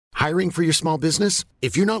Hiring for your small business?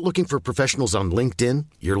 If you're not looking for professionals on LinkedIn,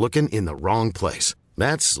 you're looking in the wrong place.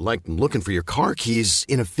 That's like looking for your car keys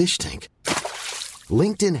in a fish tank.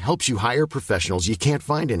 LinkedIn helps you hire professionals you can't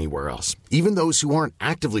find anywhere else, even those who aren't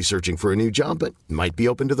actively searching for a new job but might be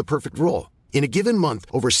open to the perfect role. In a given month,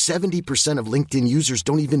 over 70% of LinkedIn users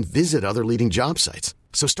don't even visit other leading job sites.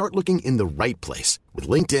 So start looking in the right place. With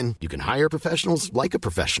LinkedIn, you can hire professionals like a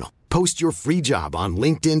professional. Post your free job on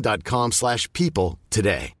linkedin.com/people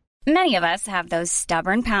today. Many of us have those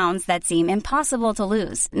stubborn pounds that seem impossible to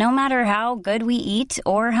lose, no matter how good we eat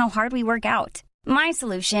or how hard we work out. My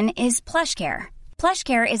solution is PlushCare.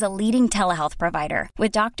 PlushCare is a leading telehealth provider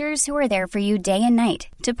with doctors who are there for you day and night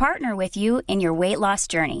to partner with you in your weight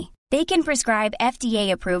loss journey. They can prescribe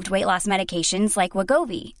FDA-approved weight loss medications like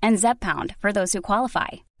Wegovy and Zepbound for those who qualify.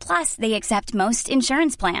 Plus, they accept most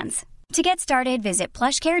insurance plans. To get started, visit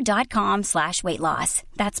plushcare.com/weightloss.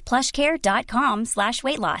 That's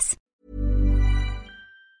plushcare.com/weightloss.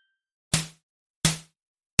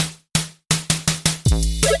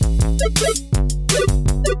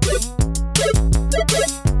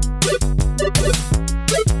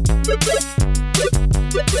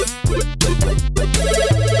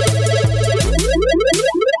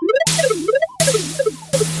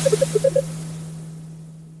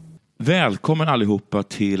 Välkommen allihopa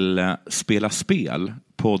till Spela spel,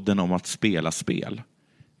 podden om att spela spel.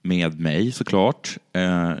 Med mig såklart,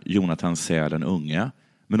 Jonathan Sälen Unge,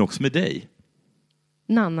 men också med dig.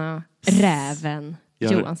 Nanna Räven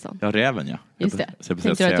Johansson. Ja, Räven, ja. Just det.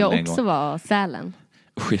 Tänkte du att jag också var Sälen?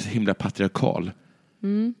 Jag är så himla patriarkal.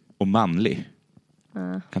 Och manlig.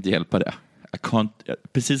 Kan inte hjälpa det.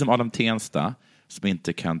 Precis som Adam Tensta, som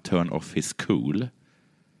inte kan turn off his cool.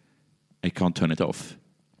 I can't turn it off.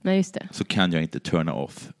 Nej, just det. Så kan jag inte turna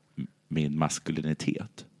off min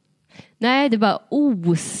maskulinitet. Nej, det bara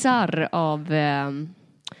osar av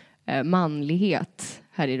manlighet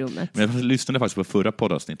här i rummet. Men jag lyssnade faktiskt på förra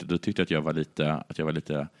poddavsnittet. Då tyckte jag att jag var lite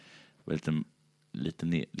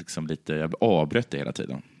jag avbröt det hela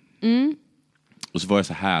tiden. Och så var jag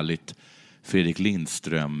så härligt Fredrik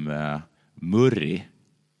Lindström Murray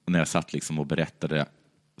när jag satt liksom och berättade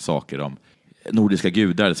saker om nordiska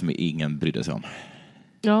gudar som ingen brydde sig om.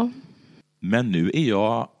 Ja. Men nu är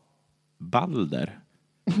jag Balder.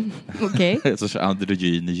 Okej. En sorts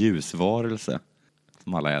androgyn ljusvarelse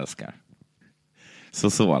som alla älskar.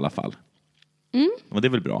 Så i alla fall. Men det är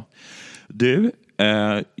väl bra. Du,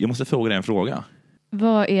 jag måste fråga dig en fråga.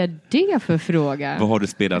 Vad är det för fråga? Vad har du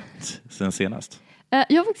spelat sen senast?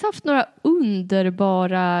 Jag har faktiskt haft några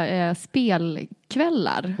underbara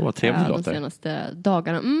spelkvällar Vad trevligt de senaste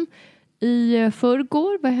dagarna. I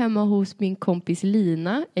förrgår var jag hemma hos min kompis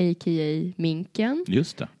Lina, a.k.a. Minken.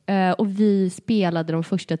 Just det. Och vi spelade de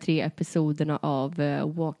första 3 episoderna av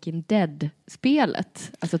Walking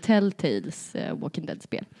Dead-spelet. Alltså Telltales Walking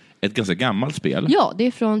Dead-spel. Ett ganska gammalt spel. Ja, det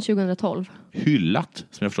är från 2012. Hyllat,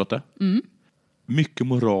 som jag förstått det. Mycket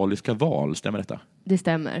moraliska val, stämmer detta? Det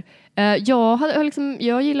stämmer.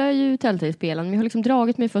 Jag gillar ju Telltale-spelen, men jag har liksom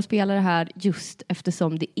dragit mig för att spela det här just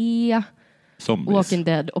eftersom det är Zombies. Walking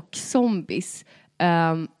Dead och zombies.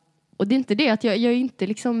 Och det är inte det att jag är inte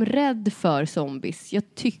liksom rädd för zombies. Jag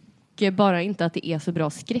tycker bara inte att det är så bra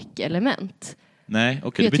skräckelement. Nej,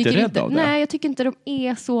 okej, du blir inte rädd av det? Nej, jag tycker inte de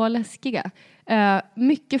är så läskiga.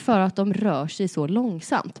 Mycket för att de rör sig så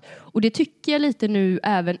långsamt. Och det tycker jag lite nu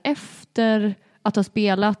även efter att ha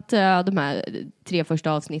spelat de här 3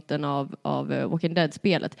 första avsnitten av Walking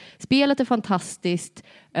Dead-spelet. Spelet är fantastiskt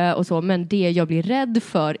och så, men det jag blir rädd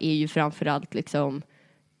för är ju framförallt liksom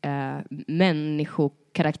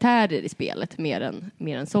människokaraktärer i spelet mer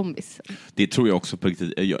än zombies. Det tror jag också på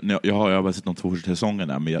riktigt. Jag har bara sett de 2 första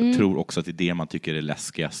säsongerna, men jag tror också att det är det man tycker är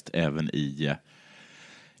läskigast även i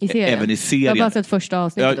serien. Även i serien. Jag har bara sett första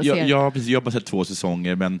avsnittet av serien. Jag har bara sett 2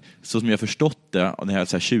 säsonger, men så som jag har förstått det, och när jag har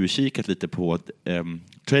så här tjuvkikat lite på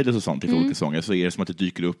trailers och sånt till olika säsonger, så är det som att det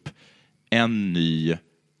dyker upp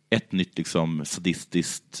ett nytt liksom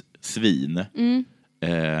sadistiskt svin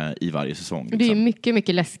i varje säsong. Liksom. Det är mycket,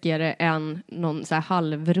 mycket läskigare än någon så här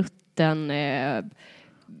halvrutten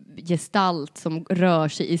gestalt som rör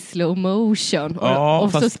sig i slow motion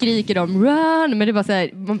och så skriker de run, men det är bara så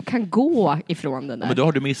här, man kan gå ifrån den där. Men då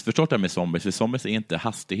har du missförstått det här med zombies, för zombies är inte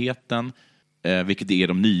hastigheten, vilket är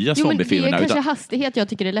de nya zombiefilmerna. Det är kanske hastighet jag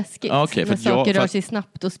tycker är läskigt. Okay, när saker rör sig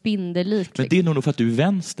snabbt och spindellikt. Men det är nog för att du är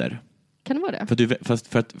vänster. Kan det vara det?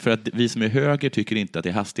 För att vi som är höger tycker inte att det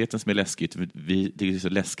är hastigheten som är läskigt. Det är så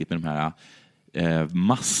läskigt med de här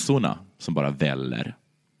massorna som bara väller.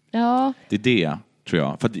 Ja. Det är det, tror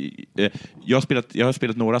jag. För att, jag har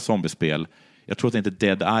spelat några zombiespel. Jag tror att det inte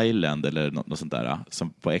är Dead Island eller något sånt där som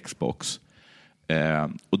på Xbox.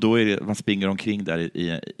 Och då är det, man springer omkring där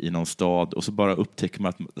i någon stad och så bara upptäcker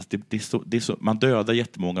man att det är så, man dödar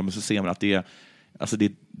jättemånga, men så ser man att det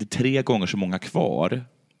är 3 gånger så många kvar.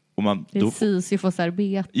 Och man, det är Sisyfos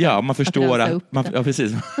arbete. Ja, man förstår att ja,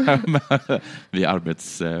 precis. Vi är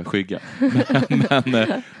arbetsskygga.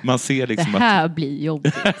 Men man ser liksom det här blir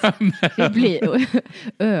jobbigt. Det blir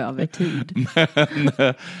övertid.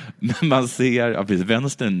 Men man ser, precis,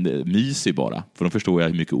 vänstern myser bara, för de förstår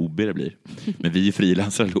hur mycket OB det blir. Men vi är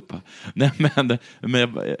frilansare allihopa. Nej, men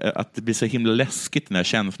att det blir så himla läskigt, den här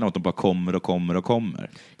känslan att de bara kommer och kommer och kommer.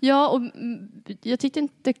 Ja, och jag tyckte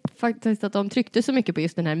inte faktiskt att de tryckte så mycket på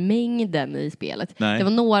just den här mängden i spelet. Nej. Det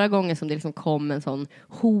var några gånger som det liksom kom en sån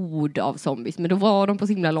hord av zombies, men då var de på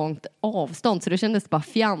så himla långt avstånd, så det kändes bara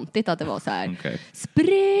fjantigt att det var så här: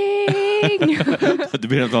 spring! Du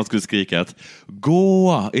vill att de skulle skrika att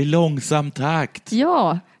gå i långsam takt.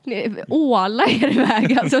 Ja, åla er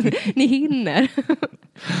iväg, alltså ni hinner.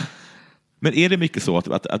 Men är det mycket så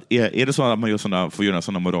att är det så att man får göra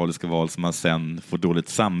sådana moraliska val som man sen får dåligt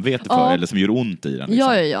samvete för, eller som gör ont i den?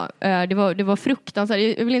 Liksom? Ja. Det var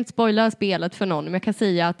fruktansvärt. Jag vill inte spoila spelet för någon, men jag kan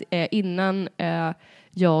säga att innan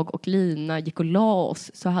jag och Lina gick och la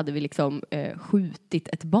oss så hade vi liksom skjutit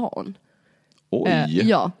ett barn. Oj,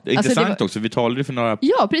 ja. Det är intressant också. Vi talade för några...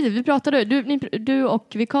 Ja, precis. Vi pratade, du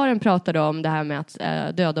och vikarien pratade om det här med att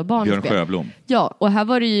döda barn. Björn Sjöblom. Ja, och här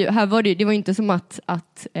var det var inte som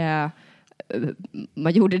att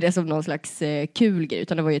man gjorde det som någon slags kul grej,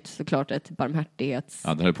 utan det var ju såklart ett barmhärtighets...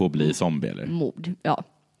 Ja, det höll på att bli zombie, eller? Mord, ja,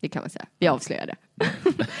 det kan man säga. Vi avslöjade.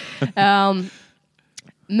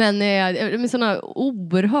 Men med sådana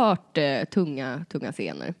oerhört tunga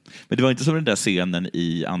scener. Men det var inte som den där scenen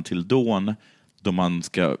i Until Dawn då man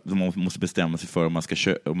måste bestämma sig för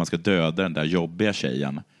om man ska döda den där jobbiga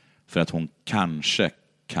tjejen för att hon kanske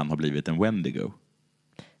kan ha blivit en Wendigo.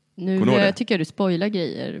 Nu tycker jag du spoilar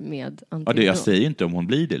grejer med Until Dawn. Jag säger inte om hon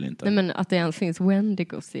blir det eller inte. Nej, men att det ens finns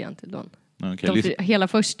Wendigos i Until Dawn. Okay. Hela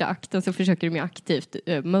första akten så försöker de ju aktivt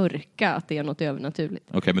mörka att det är något övernaturligt.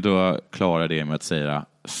 Okej, men då klarar det med att säga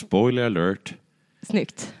spoiler alert.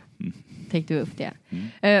 Snyggt. Tänkte vi upp det.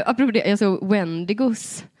 Apropå det, alltså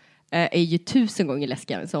Wendigos är ju 1000 gånger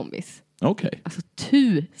läskigare än zombies. Okej. Alltså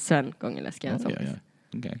 1000 gånger läskigare än zombies.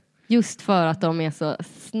 Ja. Okay. Just för att de är så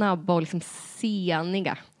snabba och liksom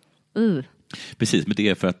seniga. Precis, men det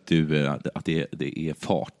är för att det är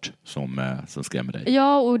fart som skrämmer dig.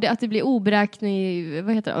 Ja, och att det blir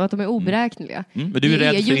att de är oberäkneliga. Men du är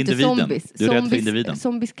rädd för individen. Zombies. Du är rädd för individen.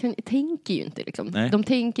 Zombies tänker ju inte liksom. Nej. De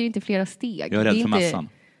tänker inte flera steg. Jag är rädd för massan.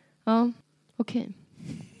 Ja, okej.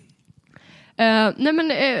 Nej,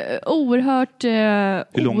 men oerhört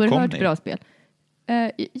bra spel.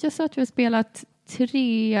 Jag sa att vi har spelat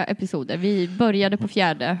 3 episoder. Vi började på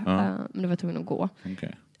 4:e, men det var tvungen att gå. Okay.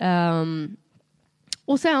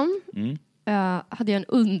 Och sen hade jag en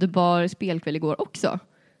underbar spelkväll igår också.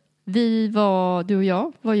 Du och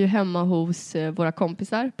jag var ju hemma hos våra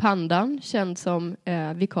kompisar. Pandan, känd som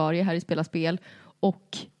vikarie här i Spela Spel,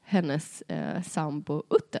 och hennes sambo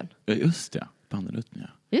Utten. Ja, just det. Pandan Utten,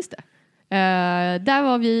 ja. Just det. Där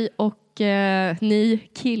var vi och ni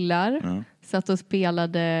killar satt och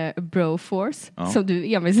spelade Broforce, som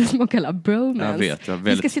du envisas med att kalla bromance. Jag vet.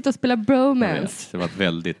 Vi ska sitta och spela bromance. Det var ett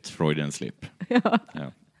väldigt Freudian slip. Ja.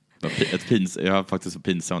 Jag har faktiskt så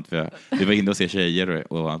pinsamt. Vi var inne och se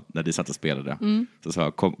tjejer och när de satt och spelade så sa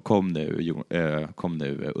jag, kom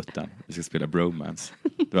nu Utten. Vi ska spela bromance.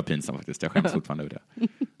 Det var pinsamt faktiskt. Jag skäms fortfarande över det.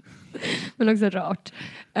 Men också rart.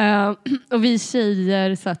 Och vi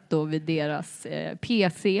tjejer satt då vid deras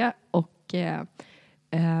PC och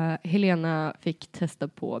Helena fick testa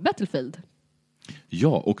på Battlefield.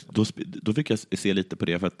 Ja, och då fick jag se lite på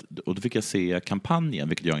det och då fick jag se kampanjen,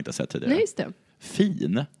 vilket jag inte har sett tidigare. Nej, just det.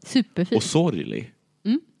 Fin. Superfin. Och sorglig.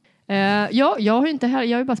 Ja, jag har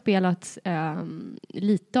ju bara spelat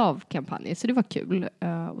lite av kampanjen, så det var kul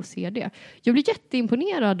att se det. Jag blev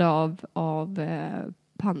jätteimponerad av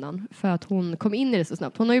Pannan för att hon kom in i det så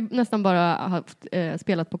snabbt. Hon har ju nästan bara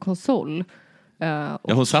spelat på konsol.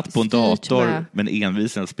 Hon satt på en dator men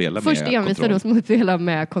envisade att spela med kontroll. Först envisade hon att spela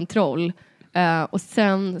med kontroll. Och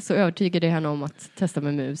sen så övertygade jag henne om att testa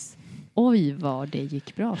med mus. Oj, vad det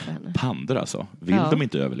gick bra för henne. Pandor alltså. Vill de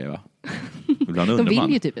inte överleva? De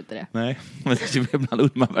vill ju typ inte det. Nej, men ibland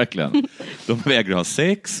undrar man verkligen. De vägrar ha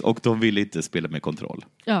sex och de vill inte spela med kontroll.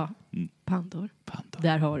 Ja, pandor.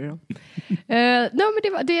 Där har du dem.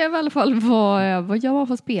 Men det är i alla fall vad jag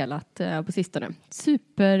har spelat på sistone.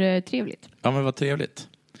 Supertrevligt. Ja, men vad trevligt.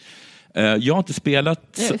 Jag har inte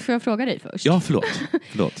spelat... Får jag fråga dig först? Ja,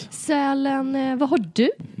 förlåt. Sälen, vad har du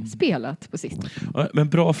spelat på sistone? Men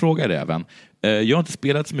bra fråga, Räven. Jag har inte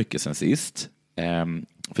spelat så mycket sen sist.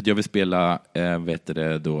 För att jag vill spela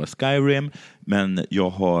Skyrim, men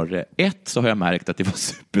så har jag märkt att det var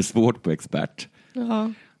supersvårt på expert.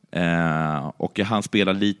 Ja. Och jag hann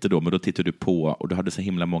spela lite då, men då tittade du på och du hade så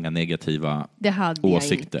himla många negativa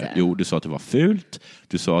åsikter. Jag inte. Jo, du sa att det var fult.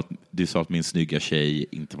 Du sa att min snygga tjej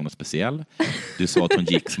inte var något speciell. Du sa att hon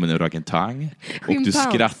gick som en orangutang. Och du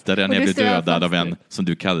skrattade när jag blev dödad av en, som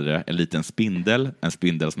du kallade det, en liten spindel. En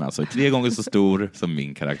spindel som alltså är 3 gånger så stor som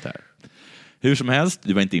min karaktär. Hur som helst,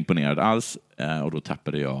 du var inte imponerad alls. Och då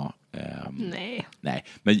tappade jag... Nej,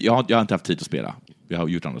 men jag har inte haft tid att spela. Jag har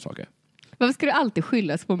gjort andra saker. Varför ska du alltid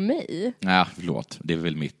skyllas på mig? Nej, förlåt. Det är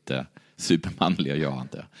väl mitt supermanliga jag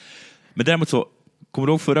inte. Men däremot så, kommer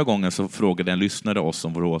du ihåg förra gången så frågade en lyssnare oss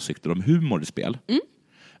om våra åsikter om humor i spel.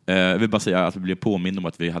 Jag vill bara säga att vi blev påminna om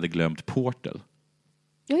att vi hade glömt Portal.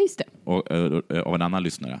 Ja, just det. Och, av en annan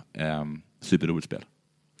lyssnare. Superroligt spel,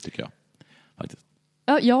 tycker jag. Faktiskt.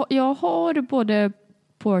 Ja, jag har både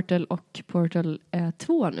Portal och Portal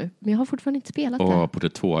 2 nu. Men jag har fortfarande inte spelat det.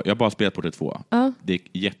 Portal 2. Jag har bara spelat Portal 2. Det är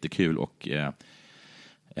jättekul och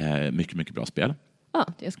mycket, mycket bra spel.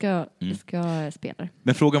 Ja, jag ska spela det.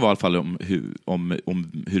 Men frågan var i alla fall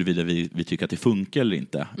om huruvida vi tycker att det funkar eller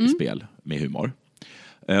inte i spel med humor.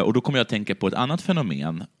 Och då kommer jag att tänka på ett annat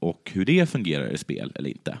fenomen och hur det fungerar i spel eller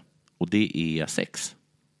inte. Och det är sex.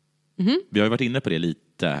 Vi har ju varit inne på det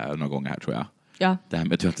lite några gånger här, tror jag. Ja. Det här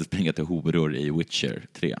med att du inte springer till horor i Witcher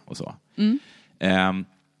 3 och så.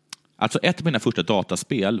 Alltså ett av mina första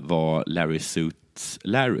dataspel var Larry Suits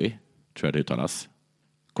Larry, tror jag det uttalas.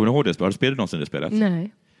 Kommer du ihåg det? Har du spelat någonsin det spelet? Nej.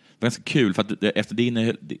 Det var ganska kul för att efter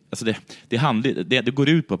det går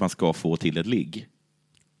ut på att man ska få till ett ligg.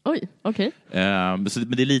 Oj, okej. Men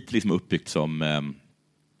det är lite liksom uppbyggt som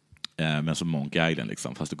Monkey Island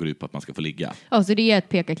liksom, fast det går ut på att man ska få ligga. Ja, så det är ett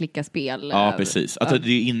peka-klicka-spel. Ja, precis. Alltså,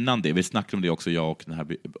 det är innan det. Vi snackade om det också, jag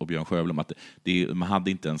och Björn Sjöblom, att man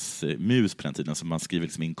hade inte ens mus på den tiden, så man skriver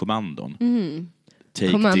liksom in kommandon.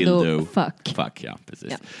 Take Kommando dildo. fuck, ja,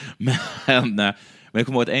 precis. Ja. Men jag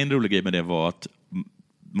kommer ihåg att en rolig grej med det var att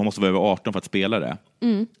man måste vara över 18 för att spela det.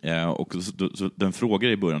 Och så den frågar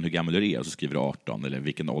i början hur gammal du är, och så skriver du 18 eller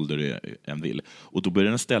vilken ålder du än vill. Och då börjar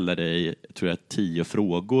den ställa dig, tror jag, 10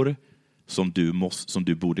 frågor som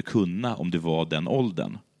du borde kunna om du var den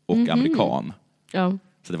åldern och amerikan. Ja.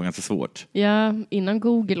 Så det var ganska svårt. Ja, innan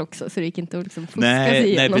Google också, så det gick inte att liksom fuska sig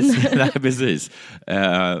igenom. Nej, precis.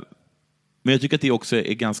 Men jag tycker att det också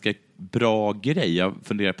är ganska bra grej. Jag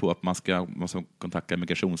funderar på att man ska kontakta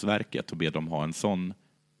Migrationsverket och be dem ha en sån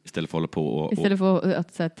istället för att hålla på istället för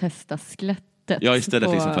att så här, testa skelettet. Ja,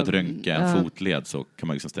 istället liksom för att röntga en fotled så kan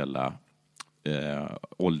man liksom ställa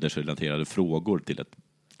åldersrelaterade frågor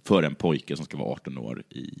för en pojke som ska vara 18 år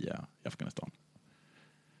i Afghanistan.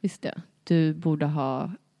 Just det. Du borde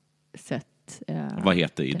ha sett... Vad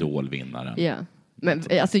heter idolvinnaren? Ja. Men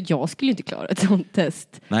alltså, jag skulle inte klara ett sånt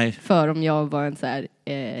test. Nej. För om jag var en så här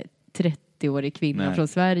 30-årig kvinna från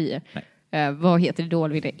Sverige. Vad heter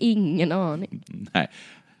idolvinnaren? Ingen aning. Nej,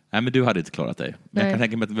 men du hade inte klarat dig. Men jag kan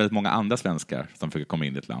tänka mig att väldigt många andra svenskar som försöker komma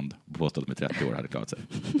in i ett land och påstå att de är 30 år hade klarat sig.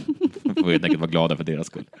 Får helt enkelt vara glada för deras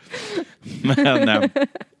skull.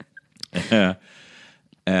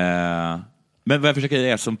 Men vad jag försöker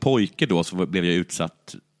säga, som pojke då så blev jag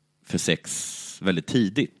utsatt för sex väldigt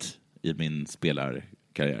tidigt i min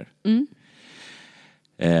spelarkarriär.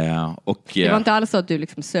 Det var inte alls så att du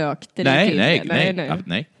liksom sökte nej.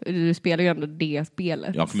 Du spelar ju ändå det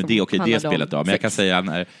spelet. Ja, men det spelet då. Men jag kan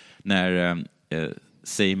säga när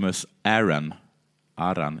Samus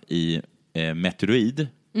Aran i Metroid,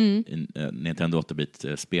 Nintendo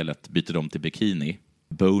 8-bit-spelet, byter de till bikini.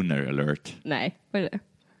 Boner alert. Nej, vad är det?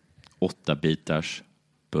 8-bitars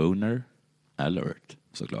boner alert,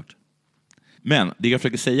 såklart. Men det jag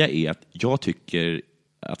försöker säga är att jag tycker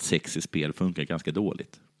att sex i spel funkar ganska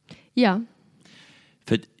dåligt. Ja.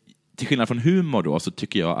 För till skillnad från humor då, så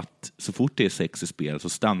tycker jag att så fort det är sex i spel så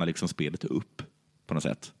stannar liksom spelet upp på något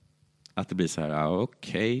sätt. Att det blir så här,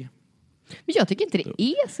 okej. Men jag tycker inte det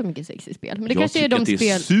är så mycket sex i spel. Men det jag kanske tycker är att det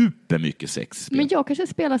är supermycket sex i spel. Men jag kanske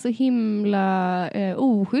spelar så himla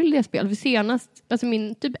oskyldiga spel. För senast, alltså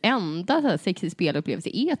min typ enda sex i spelupplevelse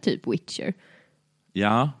är typ Witcher.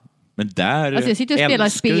 Ja. Men där alltså jag sitter och spelar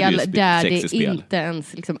spel där det inte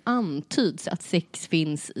ens liksom antyds att sex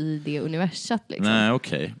finns i det universat. Liksom. Nej,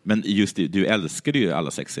 okej. Men just det, du älskade ju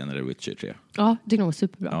alla sexscener i Witcher 3. Ja, det var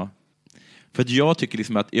superbra. Ja. För att jag tycker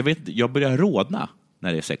liksom att, jag börjar rådna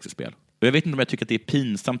när det är sex i spel. Och jag vet inte om jag tycker att det är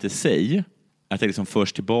pinsamt i sig att jag liksom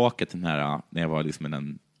förs tillbaka till den här, när jag var liksom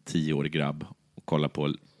en 10-årig grabb och kollade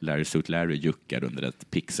på Larry Suit Larry juckar under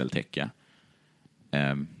ett pixeltäcke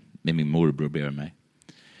med min morbror bredvid mig.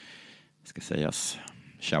 Ska sägas.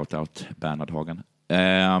 Shout out Bernhard Hagen.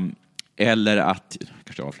 Eller att,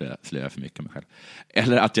 kanske avslöjar för mycket mig själv.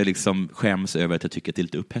 Eller att jag liksom skäms över att jag tycker att det är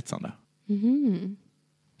lite upphetsande.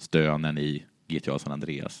 Stönen i GTA San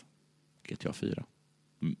Andreas. GTA 4.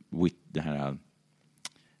 Det här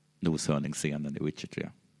noshörningsscenen i Witcher 3.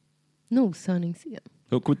 Noshörningsscen?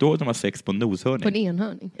 Jag kommer inte ihåg att de har sex på noshörning. På en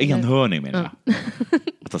enhörning? Enhörning menar jag.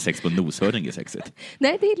 Att ha sex på noshörning är sexigt.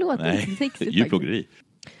 Nej, det låter inte sexigt. Djurplågeri.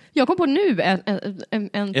 Jag kom på nu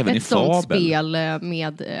ett sånt spel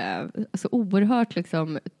med alltså oerhört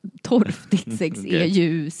liksom torftigt sex är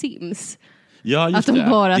ju Sims. Ja, just att de det.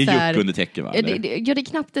 Bara, det är så här, juck under täcket, va? Det är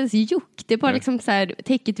knappt ens juck. Det är bara liksom så här,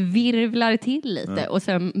 täcket virvlar till lite och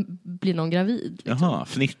sen blir någon gravid. Liksom. Jaha,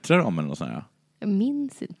 fnittrar de eller något sånt här? Jag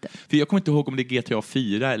minns inte. För jag kommer inte ihåg om det är GTA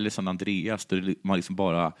 4 eller San Andreas där man liksom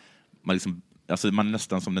bara... Alltså man är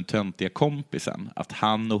nästan som den töntiga kompisen. Att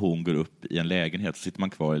han och hon går upp i en lägenhet så sitter man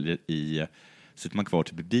kvar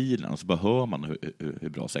typ i bilen och så bara hör man hur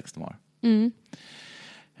bra sex de har.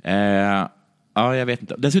 Ja, jag vet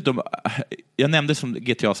inte. Dessutom, jag nämnde som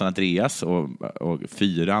GTA San Andreas och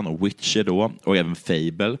 4 och Witcher då och även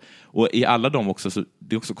Fable. Och i alla dem också, så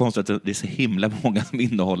det är också konstigt att det är så himla många som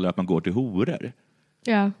innehåller att man går till horor.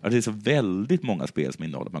 Ja. Alltså det är så väldigt många spel som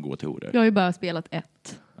innehåller att man går till horor. Jag har ju bara spelat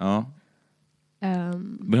ett. Ja.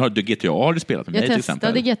 Men har du GTA spelat med mig till exempel?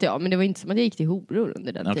 Jag testade GTA, men det var inte som att jag gick till horor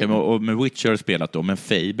under den tiden. Och med Witcher har du spelat då, men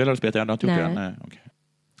Fable har du spelat? Nej. Okay.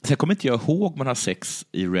 Sen kommer inte jag ihåg man har sex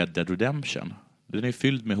i Red Dead Redemption. Den är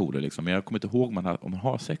fylld med horor liksom, men jag kommer inte ihåg om man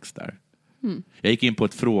har sex där. Jag gick in på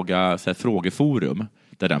ett frågeforum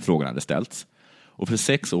där den frågan hade ställts. Och för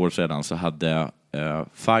 6 år sedan så hade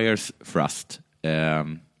Fires Thrust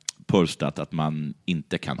postat att man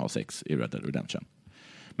inte kan ha sex i Red Dead Redemption.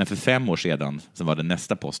 Men för 5 år sedan, så var det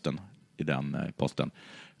nästa posten i den posten,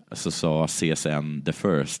 så sa CSN The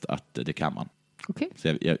First att det kan man. Okay.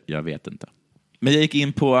 Så jag vet inte. Men jag gick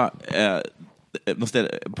in på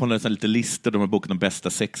en lite listor, de har bokat de bästa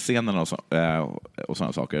sexscenerna och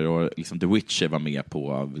sådana saker. Och liksom The Witcher var med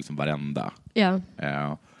på liksom varenda. Ja.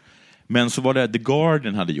 Men så var det The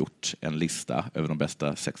Guardian hade gjort en lista över de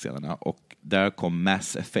bästa sexscenerna och där kom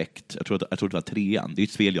Mass Effect. Jag tror det var 3:an. Det är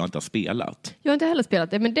ett spel jag inte har spelat. Jag har inte heller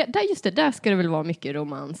spelat det, men där ska det väl vara mycket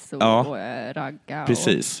romans och ragga.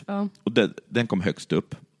 Precis. Och den kom högst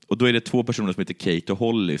upp. Och då är det 2 personer som heter Kate och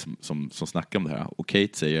Holly som snackar om det här. Och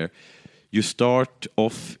Kate säger: You start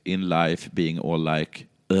off in life being all like,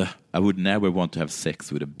 I would never want to have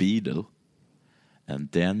sex with a beetle.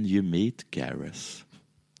 And then you meet Garrus.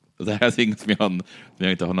 Det här är inget som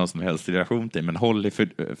jag inte har någon som helst relation till, men Holly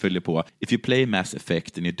följer på. If you play Mass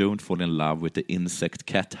Effect and you don't fall in love with the insect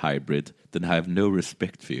cat hybrid, then I have no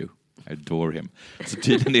respect for you. I adore him. Så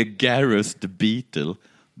tydligen är Garrus the Beetle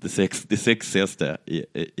det sexigaste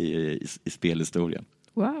i spelhistorien.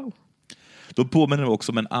 Wow. Då påminner det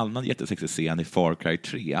också om en annan jättesexig scen i Far Cry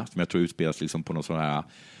 3 som jag tror utspelas liksom på någon sån här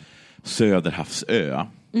söderhavsö.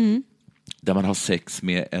 Där man har sex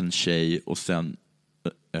med en tjej och sen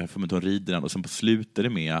får man hon rider den och sen slutar det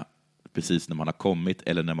med precis när man har kommit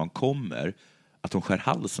eller när man kommer att hon skär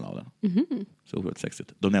halsen av den. Så oerhört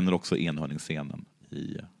sexigt. De nämner också enhörningsscenen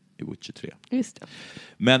i Witcher 3. Just det.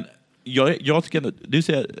 Men jag tycker ändå,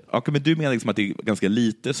 du menar liksom att det är ganska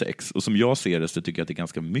lite sex och som jag ser det så tycker jag att det är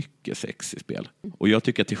ganska mycket sex i spel. Och jag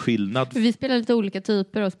tycker att till skillnad... Vi spelar lite olika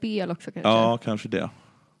typer av spel också kanske. Ja, kanske det.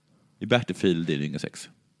 I Battlefield är det inga sex.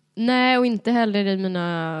 Nej, och inte heller i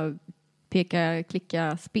mina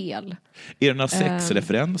peka-klicka-spel. Är det några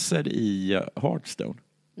sexreferenser i Hearthstone?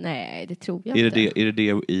 Nej, det tror jag inte. Är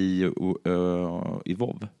det i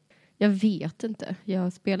WoW? Jag vet inte.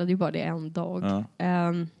 Jag spelade ju bara det en dag.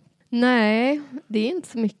 Ja. Nej, det är inte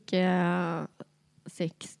så mycket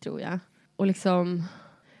sex tror jag. Och liksom,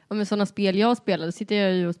 med sådana spel jag spelade, sitter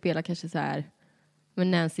jag ju och spelar kanske så här med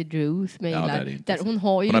Nancy Drew som jag gillar. Där hon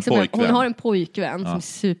har ju hon har en pojkvän som är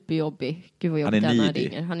superjobbig. Gud vad jobbigt han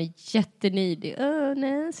ringer. Han är jättenidig.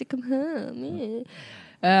 Nancy, kom hem.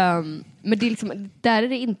 Men det är liksom, där är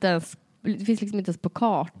det inte ens, det finns liksom inte ens på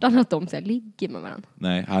kartan att de så här ligger med varandra.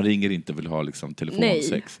 Nej, han ringer inte och vill ha liksom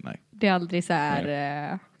telefonsex. Nej. Det är aldrig så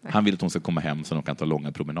här... Han vill att hon ska komma hem så de kan ta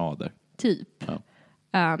långa promenader. Typ.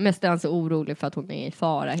 Ja. Mest är han så orolig för att hon är i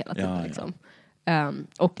fara hela tiden. Ja. Liksom.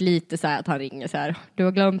 Och lite så här att han ringer så här: du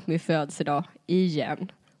har glömt min födelsedag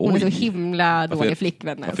igen. Hon är så himla dålig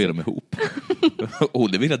flickvän. Varför är de ihop?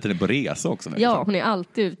 Det vill att den är på resa också. Ja, hon är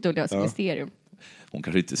alltid ute och löser mysterium. Hon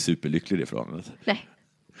kanske inte är superlycklig i förhållandet. Nej.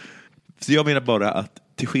 Så jag menar bara att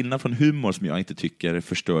till skillnad från humor som jag inte tycker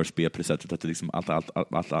förstör spel på det sättet att det liksom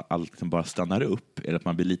allt liksom bara stannar upp eller att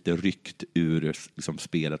man blir lite ryckt ur liksom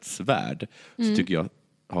spelets värld, så tycker jag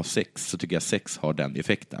ha sex så tycker jag sex har den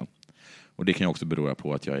effekten. Och det kan ju också bero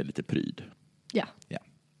på att jag är lite pryd. Ja.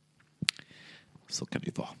 Så kan det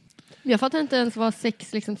ju vara. Jag fattar inte ens vad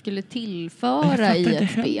sex liksom skulle tillföra i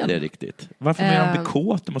ett spel. Det är riktigt. Varför är man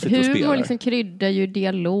bekåt när man sitter och spelar? Humor liksom kryddar ju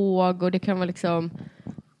dialog och det kan vara liksom...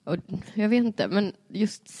 Och jag vet inte, men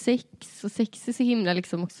just sex är så himla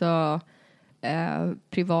liksom också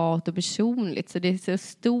privat och personligt. Så det är så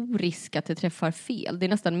stor risk att det träffar fel. Det är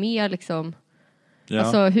nästan mer liksom... Ja.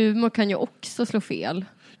 Alltså humor kan ju också slå fel.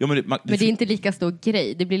 Ja, men det är inte lika stor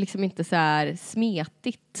grej. Det blir liksom inte så här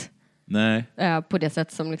smetigt. Nej. På det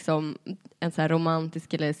sätt som liksom en så här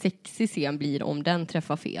romantisk eller sexig scen blir om den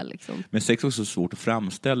träffar fel. Liksom. Men sex är också svårt att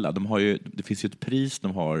framställa. Det finns ju ett pris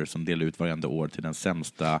de har som delar ut varje år till den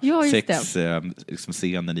sämsta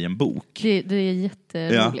sexscenen i en bok. Det är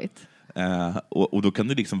jätteroligt. Ja. Och då kan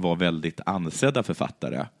det liksom vara väldigt ansedda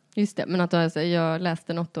författare. Just det, men att alltså, jag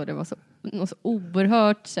läste något då, det var så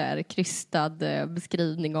oerhört så här, krystad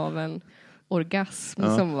beskrivning av en orgasm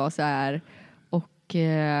som var så här, och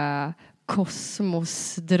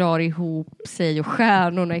kosmos drar ihop sig och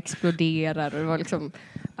stjärnorna exploderar och det var liksom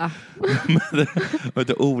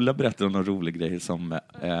Ola berättade om någon rolig grej som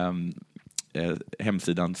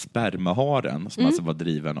hemsidan Spermaharen som alltså var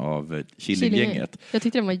driven av Killinggänget. Jag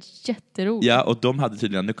tyckte den var jätterolig. Ja, och de hade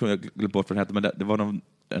tydligen, nu kommer jag glömma bort vad den hette, men det var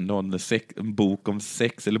en bok om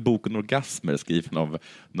sex, eller bok om orgasmer skriven av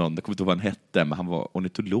någon, jag kommer inte ihåg vad han hette, men han var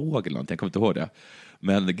ornitolog eller någonting, jag kommer inte ihåg det.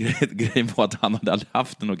 Men grejen var att han hade aldrig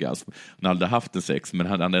haft en orgasm, han hade aldrig haft en sex, men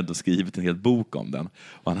han hade ändå skrivit en hel bok om den.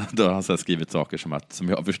 Och han hade skrivit saker som att, som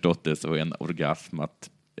jag har förstått det, så är en orgasm att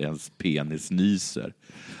ens penis nyser.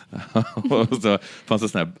 Och så fanns det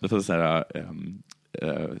såna här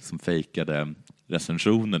som fejkade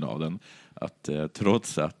recensionen av den, att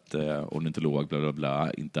trots att ornitolog bla bla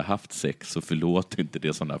bla inte haft sex, så förlåter inte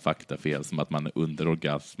det sådana faktafel som att man under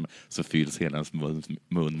orgasm så fylls hela ens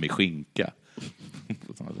mun med skinka.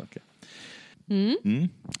 Sådana saker.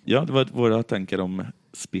 Ja, det var våra tankar om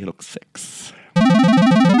spel och sex.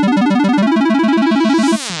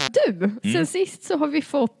 Sen sist så har vi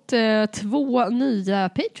fått 2 nya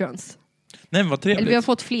patrons. Nej, men vad trevligt. Eller vi har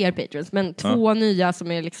fått fler patrons, men 2 nya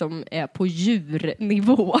som är liksom på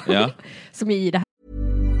djurnivå. Ja. Som är i det här.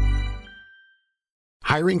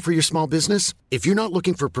 Hiring for your small business? If you're not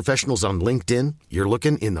looking for professionals on LinkedIn, you're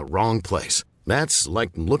looking in the wrong place. That's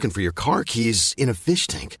like looking for your car keys in a fish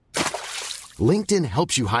tank. LinkedIn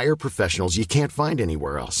helps you hire professionals you can't find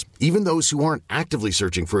anywhere else, even those who aren't actively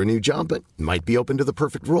searching for a new job but might be open to the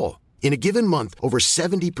perfect role. In a given month, over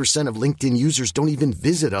 70% of LinkedIn users don't even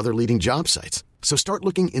visit other leading job sites. So start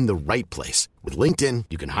looking in the right place. With LinkedIn,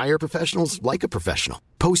 you can hire professionals like a professional.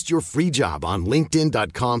 Post your free job on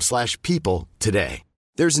linkedin.com/people today.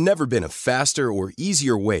 There's never been a faster or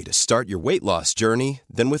easier way to start your weight loss journey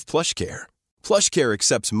than with PlushCare. PlushCare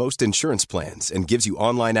accepts most insurance plans and gives you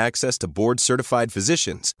online access to board-certified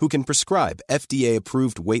physicians who can prescribe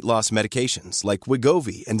FDA-approved weight loss medications like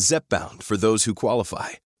Wegovy and Zepbound for those who qualify.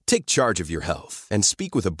 Take charge of your health and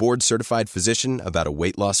speak with a board-certified physician about a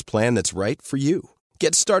weight loss plan that's right for you.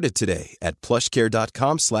 Get started today at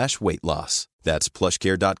plushcare.com/weightloss. That's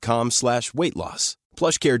plushcare.com/weightloss.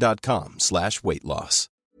 plushcare.com/weightloss.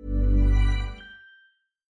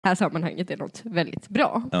 Det här sammanhanget är något väldigt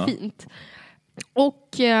bra, fint. Och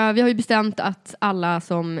vi har ju bestämt att alla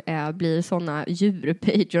som blir såna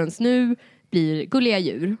djur-patrons nu blir gulliga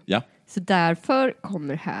djur. Ja. Så därför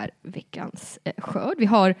kommer här veckans skörd. Vi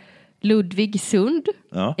har Ludvig Sund,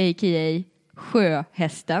 a.k.a.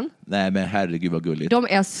 Sjöhästen. Nej, men herregud vad gulligt. De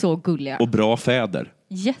är så gulliga. Och bra fäder.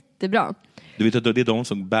 Jättebra. Du vet att det är de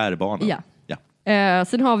som bär barnen. Ja.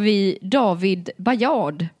 Sen har vi David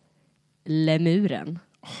Bajard, lemuren.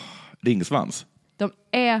 Ringsvans. De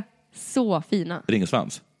är så fina.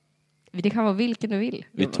 Ringsvans. Det kan vara vilken du vill.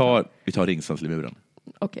 Vi tar ringsvanslemuren.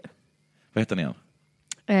 Okej. Vad heter ni igen?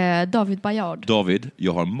 David Bajard. David,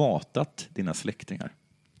 jag har matat dina släktingar.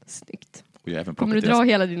 Snyggt. Och jag har även kommer du dra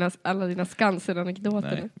alla dina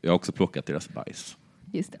Skansen-anekdoter? Nej, jag har också plockat deras bajs.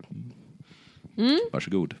 Just det.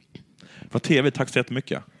 Varsågod. Vad trevligt, tack så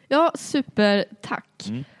jättemycket. Ja, super,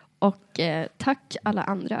 tack. Och tack alla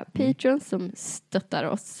andra patrons som stöttar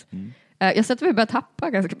oss. Jag sätter mig börjar tappa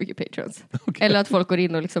ganska mycket patrons. Okay. Eller att folk går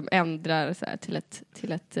in och liksom ändrar så här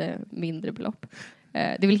till ett mindre belopp.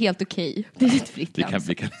 Det är väl helt okej. Det är ett fritt land.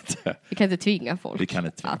 Vi kan inte tvinga folk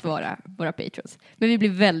att vara våra patrons. Men vi blir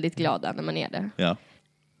väldigt glada när man är det. Ja.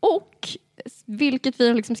 Och vilket vi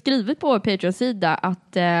har liksom skrivit på vår Patreon-sida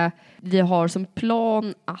att vi har som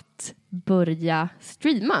plan att börja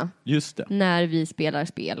streama. Just det. När vi spelar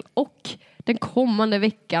spel. Och den kommande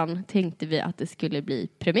veckan tänkte vi att det skulle bli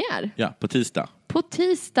premiär. Ja, på tisdag. på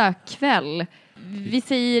tisdag kväll. Vi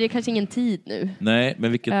säger kanske ingen tid nu. Nej,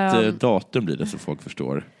 men vilket datum blir det så folk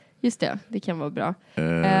förstår? Just det kan vara bra.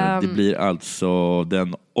 Det blir alltså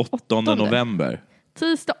den 8 november.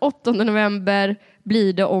 Tisdag 8 november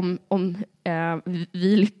blir det om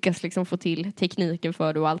vi lyckas liksom få till tekniken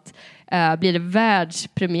för det och allt. Blir det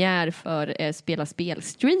världspremiär för Spela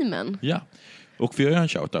Spel-streamen. Ja, och vi gör en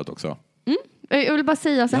shoutout också. Jag vill bara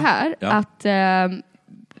säga så här att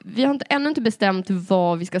vi har ännu inte bestämt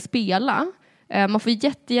vad vi ska spela. Man får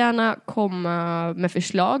jättegärna komma med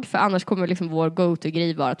förslag, för annars kommer liksom vår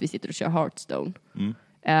go-to-grej vara att vi sitter och kör Hearthstone.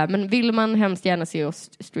 Men vill man hemskt gärna se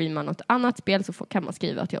oss streama något annat spel så kan man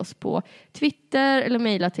skriva till oss på Twitter eller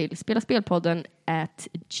mejla till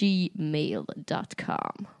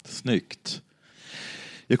spelaspelpodden@gmail.com. Snyggt.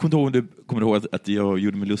 Jag kommer ihåg att jag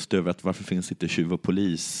gjorde mig lust över att varför finns inte Tjuv och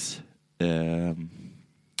polis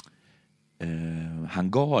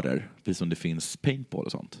hangarer, precis som det finns paintball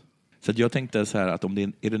och sånt. Så att jag tänkte så här att om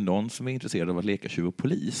är det någon som är intresserad av att leka Tjuv och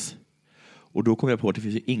polis, och då kom jag på att det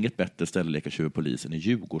finns inget bättre ställe att leka Tjuv och polis än i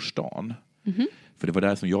Djurgårdsstan. För det var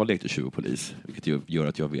där som jag lekte Tjuv och polis, vilket gör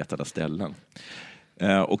att jag vet alla ställen.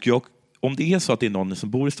 Och om det är så att det är någon som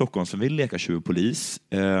bor i Stockholm som vill leka Tjuv och polis,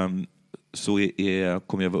 så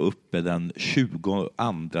kommer jag vara uppe den 22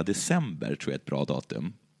 december, tror jag är ett bra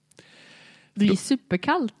datum. Det blir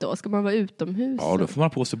superkallt då. Ska man vara utomhus? Ja, då får man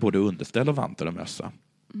på sig både underställ och vantar och mössa.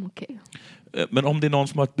 Okay. Men om det är någon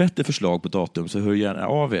som har ett bättre förslag på datum så hör gärna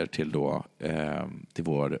av er till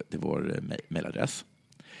vår mejladress.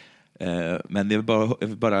 Men när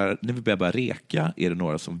vi börjar reka, är det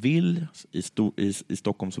några som vill i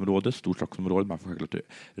Stockholmsområdet, Storstockholmsområdet, man får självklart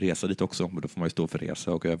resa dit också, men då får man ju stå för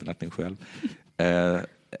resa och övernattning själv.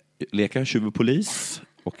 Leka Tjuv och polis.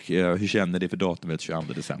 Och hur känner det för datumet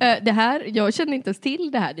 22 december? Jag känner inte ens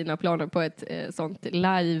till det här, dina planer på ett sånt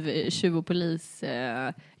live Tjuv och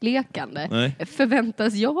polis-lekande.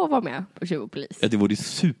 Förväntas jag vara med på Tjuv och polis? Ja, det vore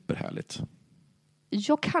superhärligt.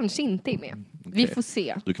 Jag kanske inte är med. Okay. Vi får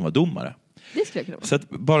se. Du kan vara domare. Det skulle jag kunna vara. Så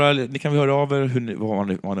att ni kan höra av er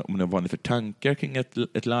vad ni för tankar kring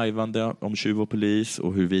ett liveande om Tjuv och polis,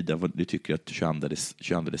 och huruvida ni tycker att 22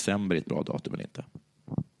 december är ett bra datum eller inte.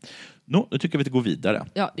 Nu tycker vi att vi går vidare.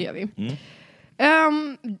 Ja, det gör vi.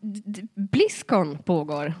 BlizzCon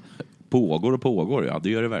pågår. Pågår, ja. Det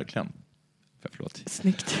gör det verkligen. Förlåt.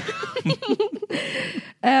 Snyggt.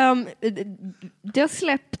 Det har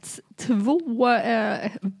släppts 2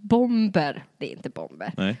 bomber. Det är inte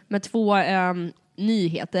bomber. Nej. Men 2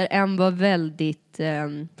 nyheter. En var väldigt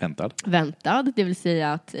väntad. Det vill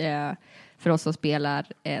säga att för oss som spelar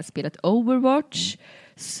spelet Overwatch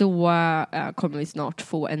så kommer vi snart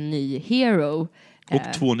få en ny hero. Och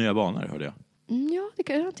 2 nya banor, hörde jag. Ja,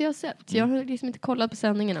 det har inte jag sett. Jag har liksom inte kollat på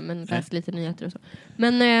sändningarna, men läst lite nyheter och så.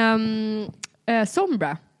 Men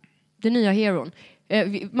Sombra, den nya heron.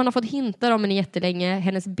 Man har fått hintar om henne jättelänge.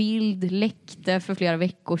 Hennes bild läckte för flera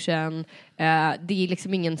veckor sedan. Det är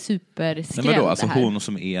liksom ingen superskräll. Nej, men då, alltså hon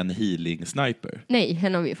som är en healing sniper? Nej,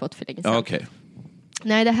 henne har vi fått för länge sedan. Okay.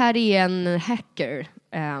 Nej, det här är en hacker.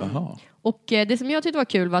 Och det som jag tyckte var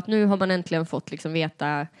kul var att nu har man äntligen fått liksom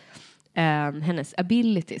veta hennes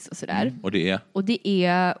abilities och sådär. Och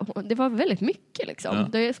det var väldigt mycket liksom. Ja.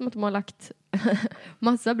 Det är som att de har lagt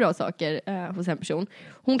massa bra saker hos en person.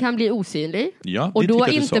 Hon kan bli osynlig. Ja, och då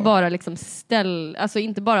inte bara liksom alltså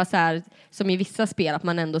inte bara så här som i vissa spel att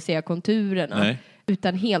man ändå ser konturerna. Nej.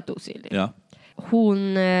 Utan helt osynlig. Ja.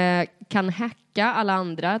 Hon kan hacka alla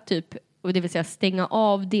andra typ, och det vill säga stänga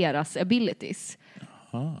av deras abilities.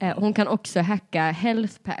 Hon kan också hacka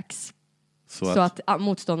health packs. Så att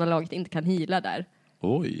motståndarlaget inte kan heala där.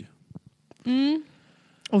 Oj.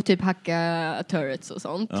 Och typ hacka turrets och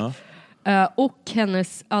sånt. Ja. Och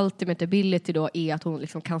hennes ultimate ability då är att hon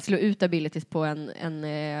liksom kan slå ut abilities på en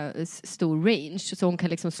stor range. Så hon kan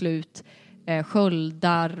liksom slå ut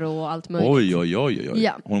sköldar och allt möjligt. Oj.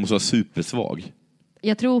 Ja. Hon måste vara supersvag.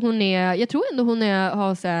 Jag tror ändå hon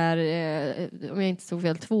har så här, om jag inte såg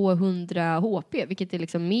fel, 200 HP, vilket är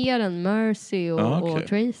liksom mer än Mercy och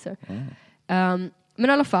Tracer. Men i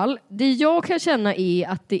alla fall, det jag kan känna är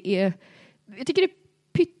att det är, jag tycker det är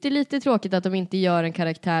pyttelite tråkigt att de inte gör en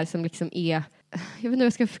karaktär som liksom är, jag vet inte hur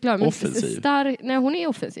jag ska förklara, men offensiv. Nej, hon är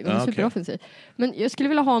offensiv, hon är superoffensiv. Men jag skulle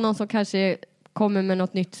vilja ha någon som kanske kommer med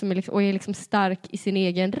något nytt som är liksom, och är liksom stark i sin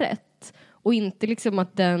egen rätt. Och inte liksom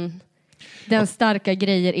att den starka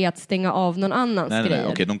grejer är att stänga av någon annans grejer.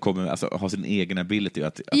 Okej, de kommer alltså ha sin egen ability.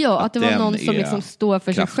 Att det var någon som liksom står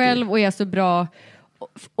för sig själv och är så bra.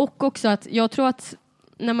 Och också att jag tror att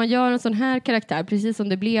när man gör en sån här karaktär, precis som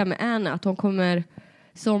det blev med Anna, att hon kommer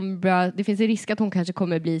det finns en risk att hon kanske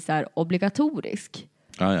kommer bli så här obligatorisk.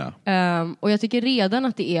 Och jag tycker redan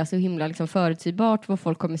att det är så himla liksom förutsägbart vad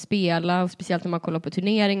folk kommer spela. Och speciellt när man kollar på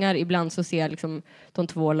turneringar. Ibland så ser liksom de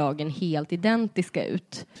två lagen helt identiska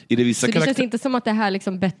ut. Är det vissa så det känns inte som att det här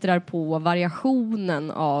liksom bättrar på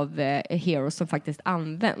variationen av heroes som faktiskt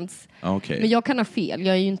används. Okay. Men jag kan ha fel.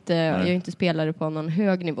 Jag är ju inte spelare på någon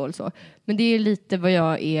hög nivå eller så. Men det är lite vad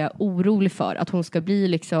jag är orolig för. Att hon ska bli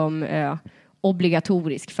liksom...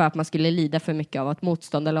 obligatorisk för att man skulle lida för mycket av att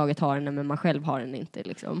motståndarlaget har den men man själv har den inte.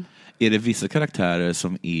 Liksom. Är det vissa karaktärer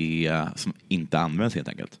som inte används helt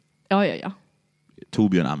enkelt? Ja.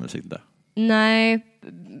 Torbjörn används inte? Nej.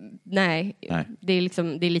 Det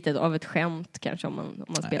är lite av ett skämt kanske om man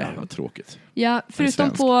spelar honom. Vad tråkigt. Ja,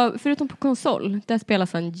 förutom på konsol, där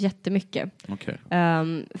spelas han jättemycket. Okay.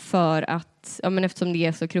 För att, eftersom det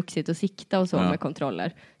är så kruxigt att sikta och så med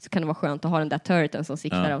kontroller, så kan det vara skönt att ha den där turreten som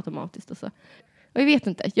siktar automatiskt och så. Och jag vet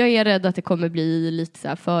inte, jag är rädd att det kommer bli lite så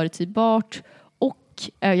här förutsägbart. Och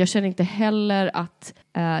jag känner inte heller att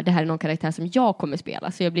det här är någon karaktär som jag kommer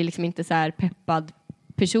spela. Så jag blir liksom inte så här peppad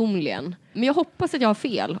personligen. Men jag hoppas att jag har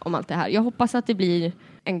fel om allt det här. Jag hoppas att det blir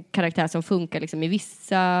en karaktär som funkar liksom i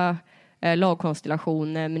vissa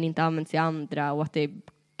lagkonstellationer men inte används i andra och att det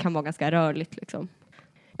kan vara ganska rörligt. Liksom.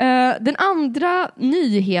 Den andra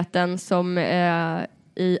nyheten som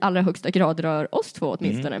i allra högsta grad rör oss två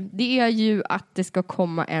åtminstone, det är ju att det ska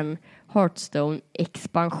komma en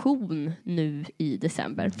Hearthstone-expansion nu i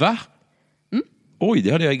december. Va? Oj,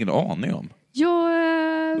 det hade jag ingen aning om.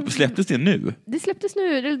 Släpptes det nu? Det släpptes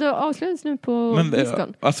nu, eller det avslöjades nu på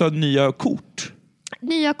Discord. Alltså nya kort?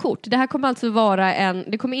 Nya kort. Det här kommer alltså vara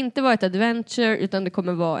det kommer inte vara ett adventure utan det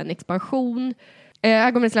kommer vara en expansion.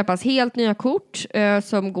 Här kommer det släppas helt nya kort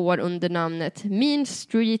som går under namnet Mean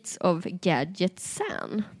Streets of Gadget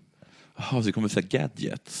San. Jaha, så det kommer att säga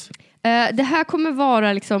gadgets? Det här kommer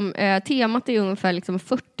vara liksom, temat är ungefär liksom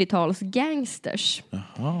 40-tals gangsters.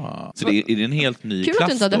 Jaha. Så är det en helt ny klass då? Kul att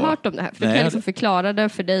du inte hade hört om det här, för jag kan liksom förklara det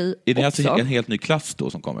för dig också. Är det alltså en helt ny klass då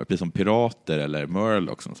som kommer? Precis som pirater eller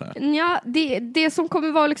Murlocs och så här? Ja, det som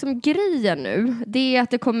kommer vara liksom grejen nu, det är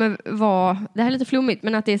att det kommer vara, det här är lite flummigt,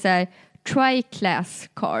 men att det är så här tri-class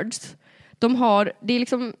cards.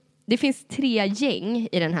 Det finns 3 gäng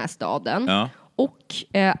i den här staden. Ja. Och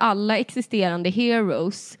alla existerande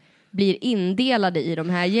heroes blir indelade i de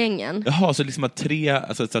här gängen. Jaha, så liksom att 3,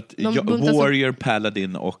 alltså så att Warrior,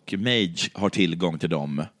 Paladin och Mage har tillgång till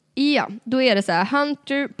dem. Ja, då är det så här: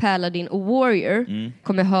 Hunter, Paladin och Warrior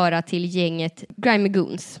kommer höra till gänget Grimy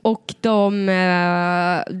Goons. Och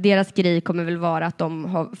deras grej kommer väl vara att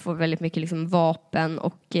de får väldigt mycket liksom vapen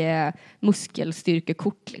och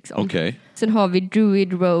muskelstyrkekort. Liksom. Okay. Sen har vi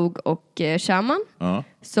Druid, Rogue och Shaman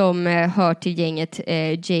som hör till gänget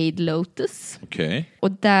Jade Lotus. Okay.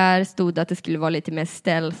 Och där stod det att det skulle vara lite mer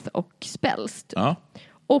stealth och spells.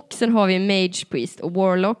 Och sen har vi Mage, Priest och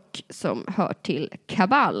Warlock som hör till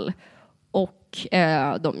Cabal. Och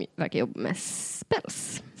de verkar jobba med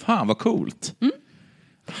spells. Fan, vad coolt.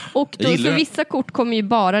 Och då, så vissa kort kommer ju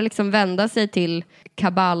bara liksom vända sig till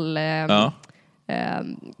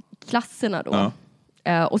Cabal-klasserna då.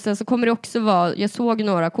 Och sen så kommer det också vara, jag såg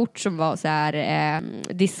några kort som var så här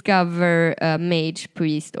Discover, Mage,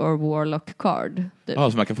 Priest or Warlock card.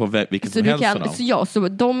 Så man kan få vilken som helst. Så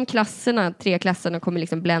de klasserna, 3 klasserna kommer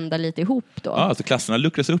liksom blända lite ihop då. Så klasserna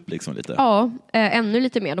luckras upp liksom lite. Ja, ännu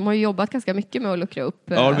lite mer. De har ju jobbat ganska mycket med att luckra upp.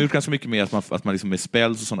 Ja, de har gjort ganska mycket med att man liksom med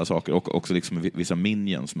spells och sådana saker och också liksom vissa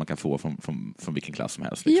minions som man kan få från vilken klass som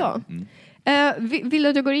helst. Liksom. Ja. Vill du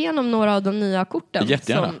att jag går igenom några av de nya korten?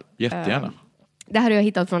 Jättegärna. Det här har jag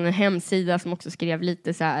hittat från en hemsida som också skrev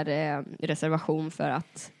lite så här reservation för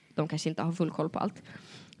att de kanske inte har full koll på allt.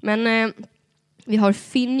 Men vi har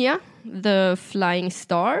Finja, The Flying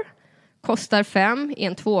Star. Kostar 5,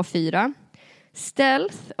 en 2/4.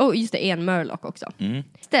 Stealth, just det, en Murloc också.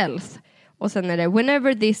 Stealth. Och sen är det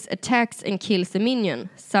whenever this attacks and kills a minion,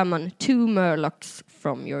 summon 2 Murlocs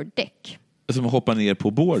from your deck. Som hoppar ner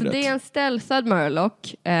på bordet. Så det är en stealthad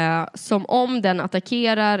Murloc som om den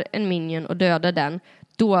attackerar en minion och dödar den,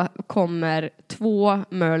 då kommer 2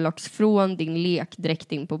 Murlocs från din lek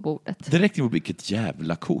direkt in på bordet. Direkt in på vilket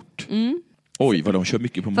jävla kort. Oj, vad de kör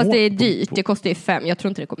mycket på. Fast det är dyrt, det kostar ju 5. Jag tror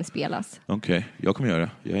inte det kommer spelas. Okej, jag kommer göra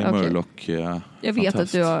det. Jag är Murloc. Jag vet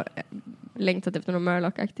att du har längtat efter någon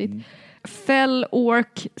Murloc-aktigt. Fell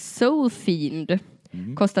Orc Soul Fiend.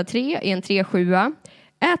 Kostar 3, en 3/7.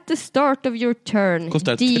 At the start of your turn,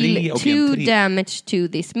 deal 2 damage to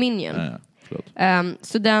this minion.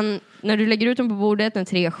 Så när du lägger ut den på bordet, en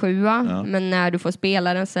 3/7, men när du får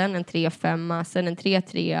spela den sen, en 3/5, sen en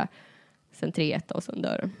 3/3, sen 3/1 och sen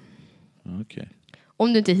dör den. Okay.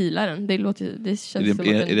 Om du inte healar den. Det känns som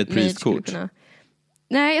är det ett priestkort?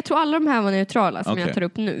 Nej, jag tror alla de här var neutrala som Okej. jag tar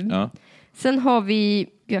upp nu. Ja. Sen har vi,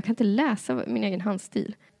 jag kan inte läsa min egen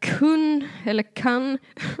handstil. Kun,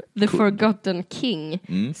 The Forgotten King,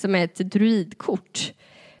 som är ett druidkort.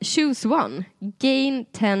 Choose one, gain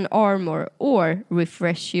 10 armor or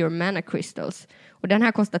refresh your mana crystals. Och den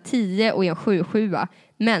här kostar 10 och är en 7/7.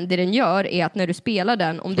 Men det den gör är att när du spelar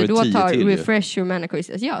den, om du då 10 tar till, refresh your mana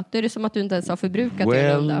crystals, då är det som att du inte ens har förbrukat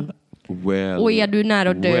en runda. Well, Och är du nära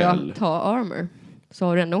att dö, ta armor. Så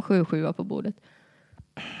har du ändå en 7/7 på bordet.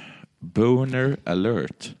 Boner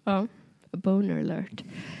alert. Ja, boner alert.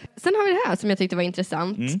 Sen har vi det här som jag tyckte var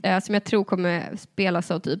intressant. Som jag tror kommer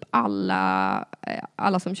spelas av typ alla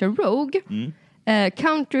som kör Rogue.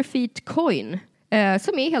 Counterfeit coin.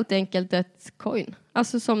 Som är helt enkelt ett coin.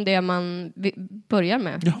 Alltså som det man börjar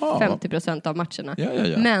med. Jaha. 50% av matcherna.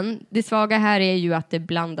 Ja. Men det svaga här är ju att det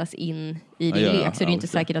blandas in i din lek. Så det är inte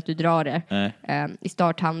säkert att du drar det i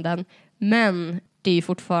starthanden. Men det är ju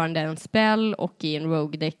fortfarande en spell. Och i en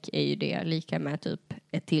Rogue-deck är ju det lika med typ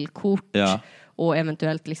ett till kort. Ja. Och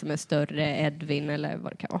eventuellt liksom en större Edwin eller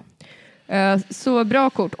vad det kan vara. Så bra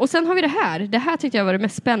kort. Och sen har vi det här. Det här tyckte jag var det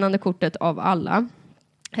mest spännande kortet av alla.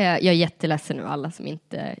 Jag är jätteledsen nu, alla som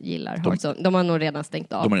inte gillar Hearthstone. De har nog redan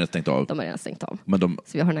stängt av. De har redan stängt av. Men Så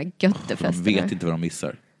vi har den här göttefesten. de vet inte vad de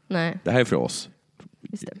missar. Nej. Det här är för oss.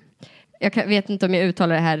 Just det. Jag vet inte om jag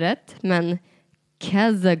uttalar det här rätt, men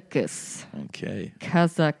Kazakus. Okej.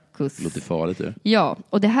 Kazakus. Låter farligt det. Ja,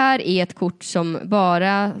 och det här är ett kort som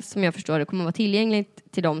bara, som jag förstår det, kommer vara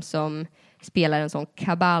tillgängligt till de som spelar en sån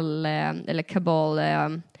kabal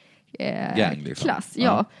Gang, liksom. klass.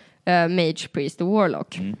 Ja. Mage, Priest och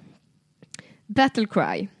Warlock.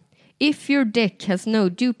 Battlecry. If your deck has no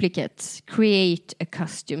duplicates, create a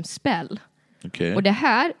custom spell. Okej. Och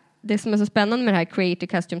det som är så spännande med det här create a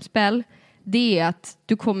custom spell, det är att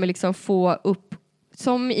du kommer liksom få upp,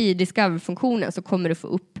 som i Discover-funktionen så kommer du få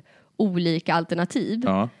upp olika alternativ.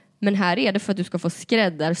 Ja. Men här är det för att du ska få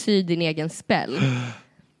skräddarsy din egen spell.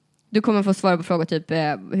 Du kommer få svara på frågor typ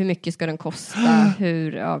hur mycket ska den kosta,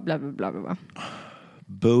 hur, ja, bla bla bla bla.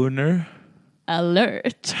 Boner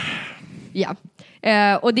Alert. Ja.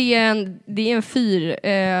 Och det är en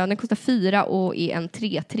 4, den kostar 4 och är en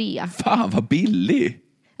 3/3. Fan vad billig.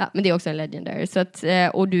 Ja, men det är också en legendary. Så att,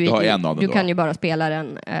 och du har en av dem du då. kan ju bara spela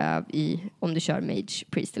den om du kör Mage,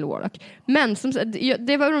 Priest eller Warlock. Men som sagt,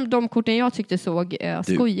 det var de korten jag tyckte såg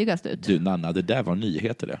skojigast ut. Du Nanna, det där var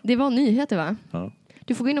nyheter det. Det var nyheter, va? Ja.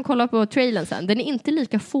 Du får gå in och kolla på trailern sen. Den är inte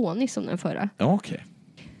lika fånig som den förra. Ja, okej.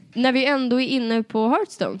 När vi ändå är inne på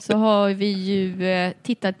Hearthstone så har vi ju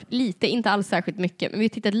tittat lite, inte alls särskilt mycket, men vi har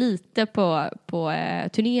tittat lite på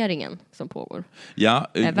turneringen som pågår. Ja,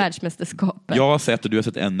 Världsmästerskapet. jag har sett och du har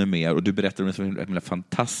sett ännu mer och du berättade om en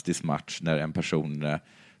fantastisk match när en person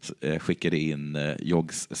skickade in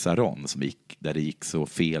Jogs Saron där det gick så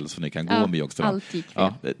fel så ni kan gå med Jogs Saron. Allt gick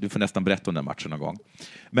fel. Ja, du får nästan berätta om den matchen någon gång.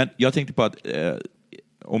 Men jag tänkte på att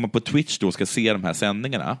om man på Twitch då ska se de här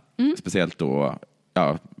sändningarna, speciellt då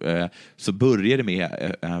så börjar det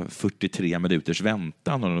med 43 minuters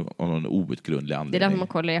väntan av någon outgrundlig anledning. Det är därför man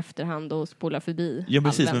kollar i efterhand och spolar förbi. Ja,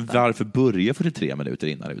 precis. Men varför börjar 43 minuter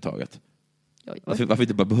innan överhuvudtaget? Varför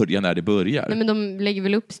inte bara börja när det börjar? Nej, men de lägger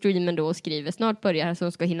väl upp streamen då och skriver snart börjar här så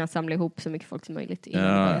de ska hinna samla ihop så mycket folk som möjligt. Okej,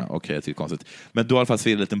 jag tycker det är konstigt. Men då i alla fall så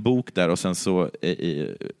är det en liten bok där och sen så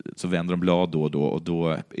vänder de blad då och då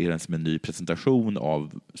är det som en ny presentation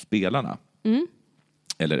av spelarna.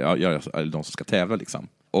 Eller de som ska tävla liksom.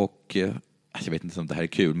 Och jag vet inte om det här är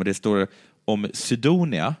kul, men det står om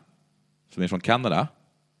Sidonia, som är från Kanada,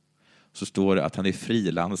 så står det att han är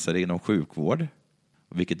frilansare inom sjukvård,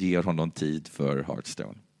 vilket ger honom tid för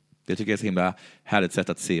Hearthstone. Det tycker jag är ett himla härligt sätt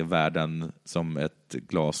att se världen som ett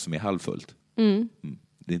glas som är halvfullt.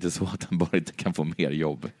 Det är inte så att han bara inte kan få mer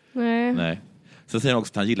jobb. Nej. Sen säger han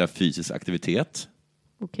också att han gillar fysisk aktivitet.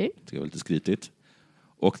 Okej. Det är lite skrytigt.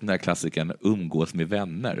 Och den här klassiken umgås med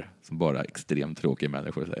vänner, som bara extremt tråkiga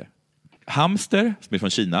människor säger. Hamster, som är från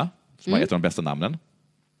Kina, som har ett av de bästa namnen.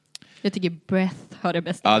 Jag tycker Breath har det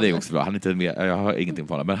bästa. Ja, det är också bra. Han är inte med. Jag har ingenting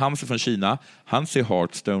på honom. Men Hamster från Kina, han ser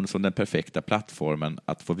Hearthstone som den perfekta plattformen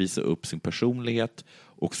att få visa upp sin personlighet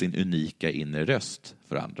och sin unika inre röst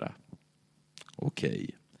för andra. Okej.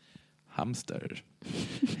 Hamster.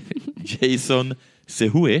 Jason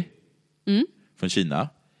Sehui från Kina.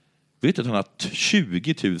 Vet du att han har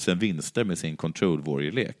 20 000 vinster med sin Control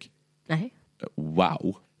Warrior-lek? Nej.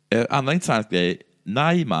 Wow. Annan intressant grej.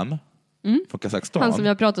 Naiman från Kazakstan. Han som vi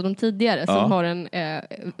har pratat om tidigare, som har en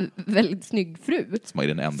väldigt snygg fru. Som är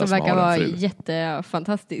den enda som verkar vara en fru.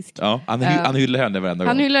 Jättefantastisk. Ja, han hyllar henne varenda gång.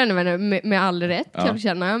 Han hyllar henne med all rätt, kan jag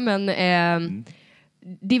känna. Men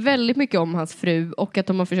det är väldigt mycket om hans fru och att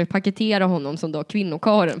de har försökt paketera honom som då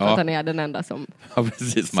kvinnokaren för att han är den enda som,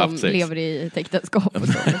 precis, som lever i ett äktenskap. Och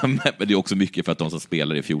så. Men det är också mycket för att de som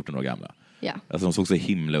spelar är 14 år gamla. Ja. Alltså de såg så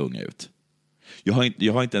himla unga ut. Jag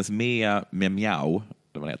har inte ens med Miao,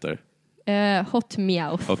 eller vad det heter. Hot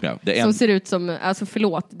Meowth. Hot Meowth. Det är som ser ut som, alltså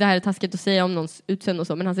förlåt, det här är taskigt att säga om någons utseende och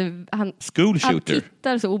så, men han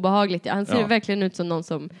tittar så obehagligt. Han ser verkligen ut som någon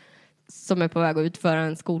som är på väg att utföra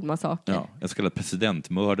en skolmassaker. Ja, en så kallad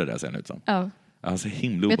presidentmördare ser han ut som. Ja. Han ser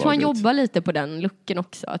himla obehagligt. Jag tror han jobbar lite på den looken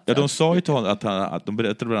också. De sa ju till honom att de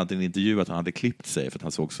berättade bland annat i en intervju att han hade klippt sig för att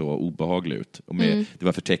han såg så obehaglig ut. Och det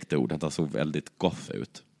var förtäckta ord, att han såg väldigt goth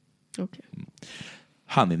ut. Okay.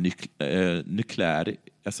 Han är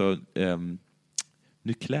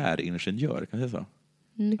nukleäringenjör, kan jag säga så?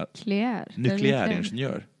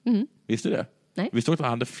 Nukleäringenjör. Mm. Visste du det? Nej. Visste du att han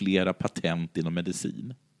hade flera patent inom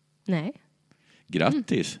medicin? Nej.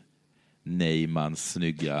 Grattis. Neymans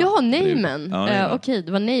snygga... Ja, Neyman. Ja, okej,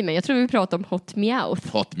 det var Neyman. Jag tror vi pratade om Hot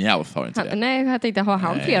Meowth. Hot Meowth har inte det. Nej, jag tänkte, har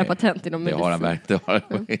han flera patent inom medicin? Det har han verkligen. Det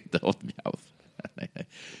har inte Hot Meowth. Nej.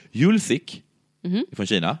 Julsik från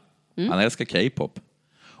Kina. Han älskar K-pop.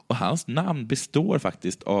 Och hans namn består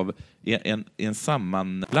faktiskt av en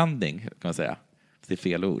sammanblandning, kan man säga. Det är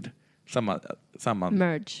fel ord.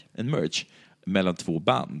 En merge mellan två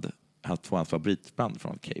band. Hans favoritband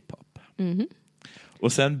från K-pop. Mm-hmm.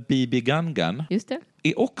 Och sen Bibi Gangan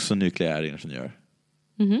är också nukleäringenjör.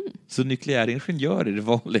 Mm-hmm. Så nukleäringenjör är det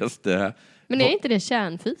vanligaste. Men är inte det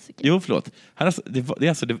kärnfysiker? Jo, förlåt.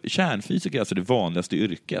 Kärnfysiker är alltså det vanligaste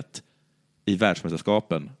yrket i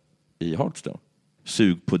världsmästerskapen i Hearthstone.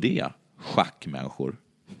 Sug på det, schackmänniskor.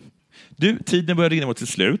 Du, tiden börjar rinna mot sitt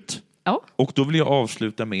slut. Ja. Och då vill jag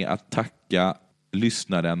avsluta med att tacka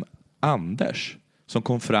lyssnaren Anders som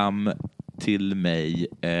kom fram till mig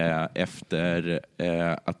efter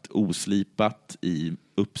att Oslipat i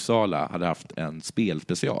Uppsala hade haft en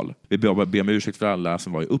spelspecial. Vi ber om ursäkt för alla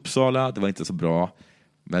som var i Uppsala. Det var inte så bra.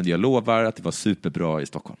 Men jag lovar att det var superbra i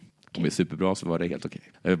Stockholm. Om det är superbra så var det helt okej.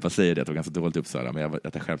 Jag vill bara säga det att det var ganska dåligt i Uppsala. Men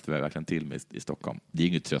jag skärpte verkligen till mig i Stockholm. Det är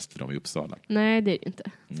inget tröst för dem i Uppsala. Nej, det är det inte.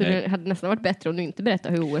 Så det hade nästan varit bättre om du inte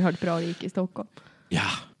berättade hur oerhört bra det gick i Stockholm. Ja.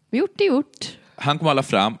 Men gjort är gjort. Han kom i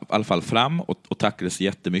alla fall fram och tackades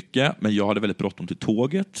jättemycket. Men jag hade väldigt bråttom till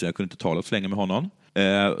tåget så jag kunde inte tala så länge med honom.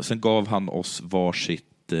 Sen gav han oss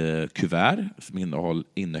varsitt kuvert som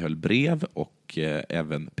innehöll brev och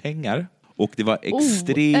även pengar. Och det var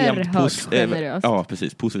extremt generöst. Ja,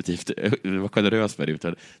 precis, positivt. Det var generöst.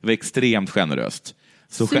 Det var extremt generöst.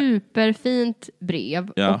 Så superfint brev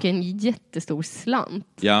och en jättestor slant.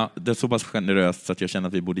 Ja, det är så pass generöst så att jag känner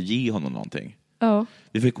att vi borde ge honom någonting. Ja.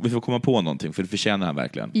 Vi får komma på någonting, för det förtjänar han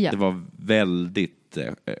verkligen. Ja. Det var väldigt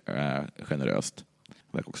generöst. Det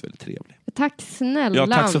var också väldigt trevligt. Tack snälla Anders. Ja,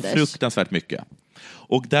 tack så fruktansvärt mycket.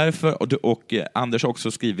 Och därför, och Anders har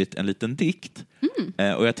också skrivit en liten dikt.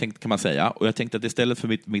 Och jag tänkte, kan man säga, och jag tänkte att istället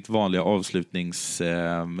för mitt vanliga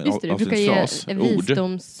avslutningsfras, just det, du brukar ge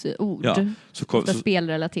visdomsord för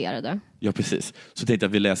spelrelaterade. Ja, precis. Så tänkte jag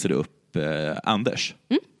att vi läser upp Anders.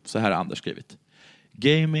 Så här har Anders skrivit.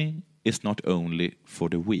 Gaming is not only for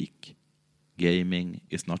the weak. Gaming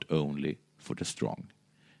is not only for the strong.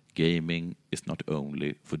 Gaming is not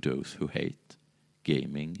only for those who hate.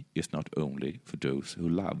 Gaming is not only for those who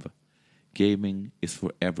love. Gaming is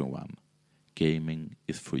for everyone. Gaming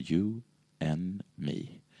is for you and me.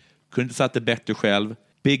 Kunde inte satt det bättre själv.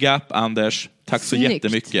 Big up, Anders. Tack så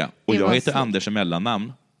jättemycket. Och jag heter Anders i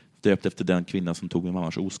mellannamn. Döpt efter den kvinna som tog min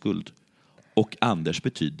mammas oskuld. Och Anders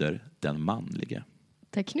betyder den manlige.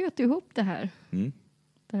 Det knöt ihop det här.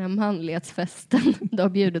 Den här manlighetsfesten du har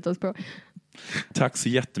bjudit oss på. Tack så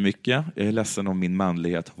jättemycket. Jag är ledsen om min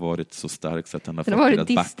manlighet har varit så stark så att den har fått varit att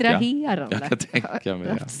backa. distraherande. Jag kan tänka mig.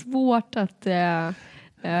 Det har varit svårt att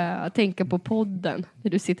tänka på podden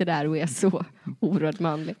när du sitter där och är så oerhört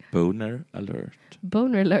manlig. Boner alert.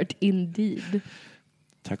 Boner alert indeed.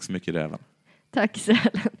 Tack så mycket, Räven. Tack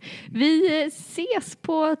Sälen. Vi ses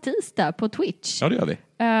på tisdag på Twitch. Ja, det gör vi.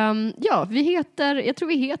 Jag tror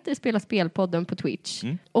vi heter Spela Spelpodden på Twitch.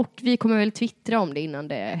 Och vi kommer väl twittra om det innan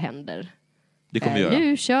det händer. Det kommer vi göra.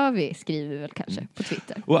 Nu kör vi, skriver vi väl kanske på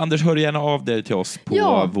Twitter. Och Anders, hör gärna av dig till oss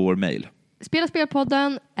på vår mail.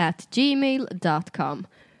 Spelaspelpodden@gmail.com.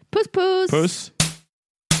 Puss, puss! Puss!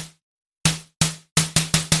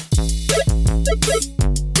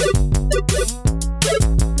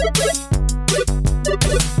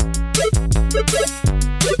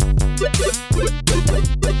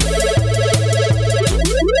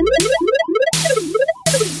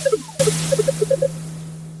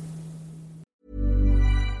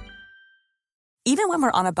 Even when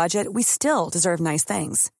we're on a budget, we still deserve nice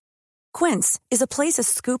things. Quince is a place to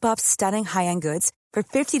scoop up stunning high-end goods for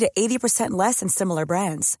 50 to 80% less than similar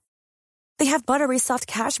brands. They have buttery soft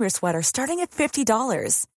cashmere sweaters starting at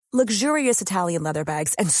 $50, luxurious Italian leather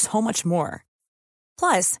bags, and so much more.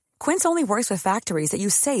 Plus, Quince only works with factories that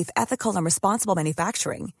use safe, ethical, and responsible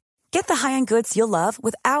manufacturing. Get the high-end goods you'll love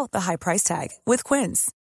without the high price tag with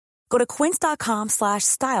Quince. Go to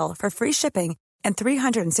quince.com/style for free shipping and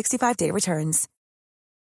 365-day returns.